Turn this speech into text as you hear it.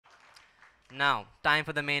Now, time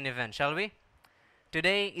for the main event, shall we?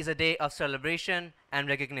 Today is a day of celebration and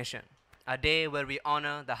recognition, a day where we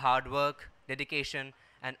honor the hard work, dedication,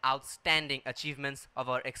 and outstanding achievements of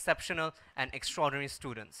our exceptional and extraordinary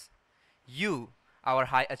students. You, our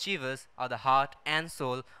high achievers, are the heart and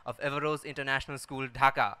soul of Averroes International School,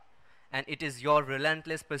 Dhaka, and it is your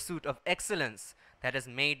relentless pursuit of excellence that has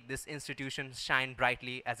made this institution shine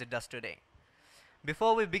brightly as it does today.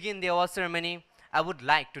 Before we begin the award ceremony, I would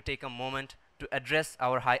like to take a moment to address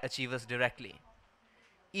our high achievers directly.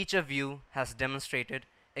 Each of you has demonstrated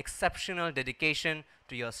exceptional dedication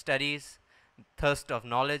to your studies, thirst of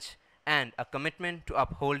knowledge, and a commitment to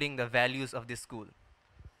upholding the values of this school.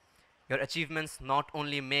 Your achievements not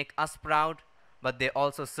only make us proud, but they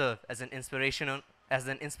also serve as an inspiration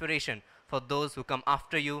for those who come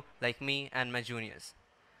after you, like me and my juniors.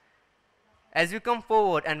 As you come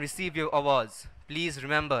forward and receive your awards, please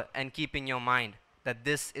remember and keep in your mind that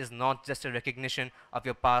this is not just a recognition of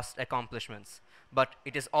your past accomplishments, but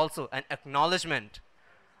it is also an acknowledgement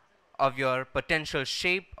of your potential to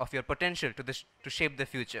shape the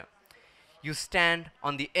future. You stand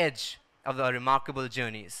on the edge of the remarkable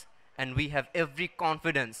journeys, and we have every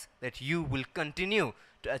confidence that you will continue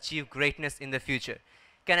to achieve greatness in the future.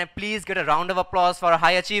 Can I please get a round of applause for our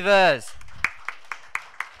high achievers?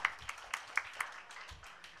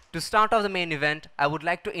 To start off the main event, I would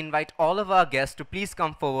like to invite all of our guests to please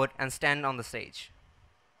come forward and stand on the stage.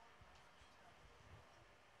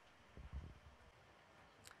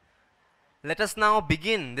 Let us now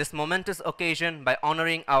begin this momentous occasion by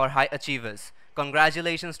honoring our high achievers.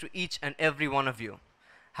 Congratulations to each and every one of you.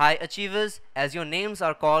 High achievers, as your names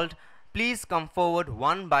are called, please come forward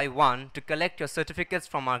one by one to collect your certificates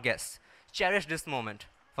from our guests. Cherish this moment,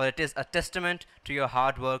 for it is a testament to your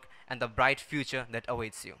hard work and the bright future that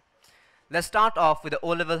awaits you. Let's start off with the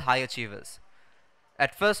O-level high achievers.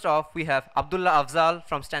 At first off, we have Abdullah Afzal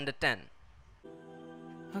from Standard 10.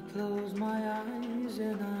 I close my eyes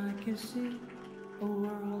and I can see a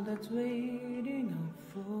world that's waiting up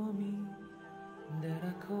for me, that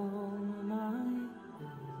I call my own.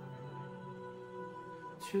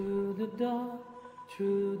 Through the dark,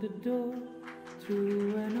 through the door,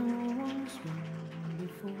 through where no one's been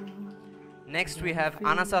before. Next we have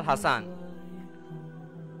Anas Al Hassan.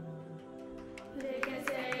 They can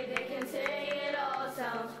say it all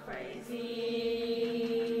sounds crazy.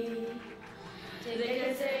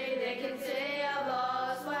 They can say I've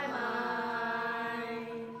lost my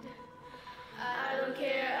mind. I don't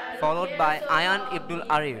care. Followed by Ayan Ibnul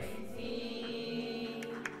Arif. We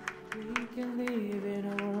can live in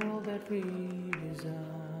a world that we design.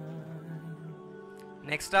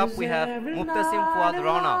 Next up we have Mubtasim Fuad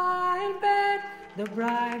Raunak. The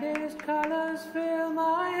brightest colors fill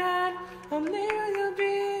my hand. A million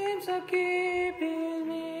dreams are keeping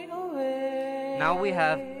me away. Now we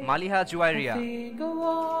have Maliha Juwairia. Think of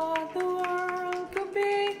what the world could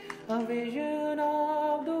be, a vision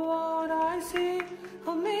of the one I see.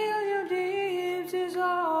 A million dreams is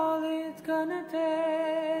all it's gonna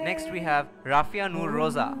take. Next we have Rafia Noor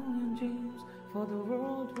Roza. A million dreams for the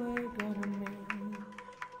world we're gonna make.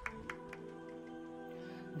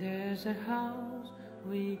 There's a house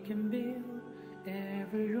we can build.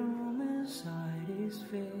 Every room inside is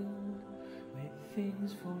filled with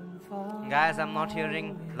things from far. Guys, I'm not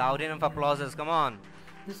hearing loud enough applauses. Come on.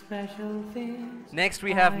 The special things. Next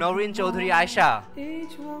we have Noreen Chaudhary Aisha.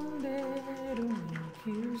 Each one there to make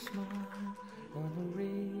you smile on a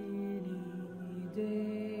rainy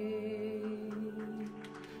day.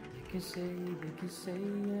 They can say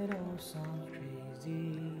it all sounds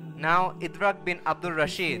crazy. Now Idrak bin Abdul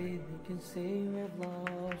Rashid. They can say we've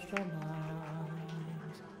lost our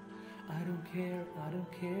minds. I don't care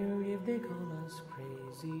if they call us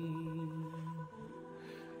crazy.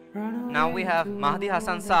 Run Now we away have to Mahdi a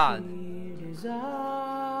Hassan world Saad. that we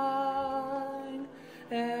design.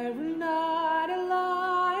 Every night I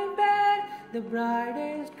lie in bed, the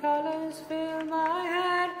brightest colors fill my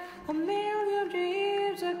head. A million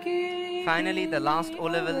dreams are keeping Finally, the last me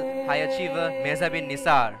O-level awake. high achiever, Mirza bin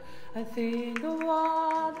Nisar. I think of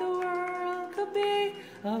what the world could be,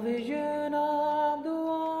 a vision of the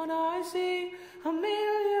one I see. A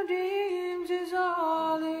million dreams is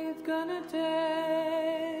all it's gonna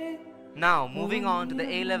take. Now, moving on to the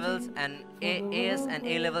A-levels and AS and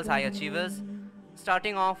A-levels high achievers.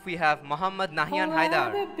 Starting off, we have Muhammad Nahian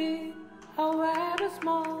Haidar. However big, however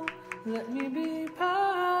small, let me be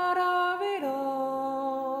part of it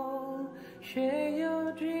all. Share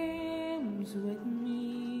your dreams with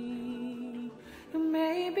me. You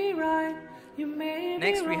may be right, you may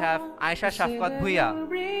Next, be we have wrong. Aisha You say Shafqat that Bhuiya. you'll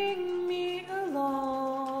bring me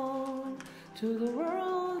along to the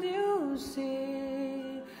world you to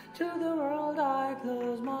see. To the world I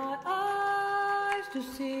close my eyes to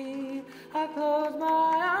see. I close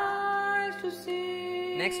my eyes to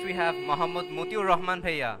see. Next we have Mohammad Mutiur Rahman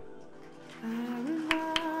Bhaiya. Every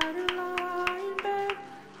night I lie in bed,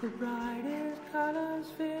 the brightest colors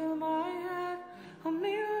fill my head. A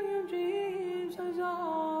million dreams is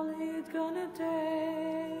all it's gonna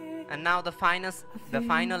take. And now the final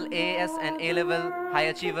AS and A level high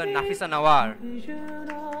achiever Nafisa Nawar. Vision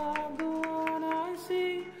of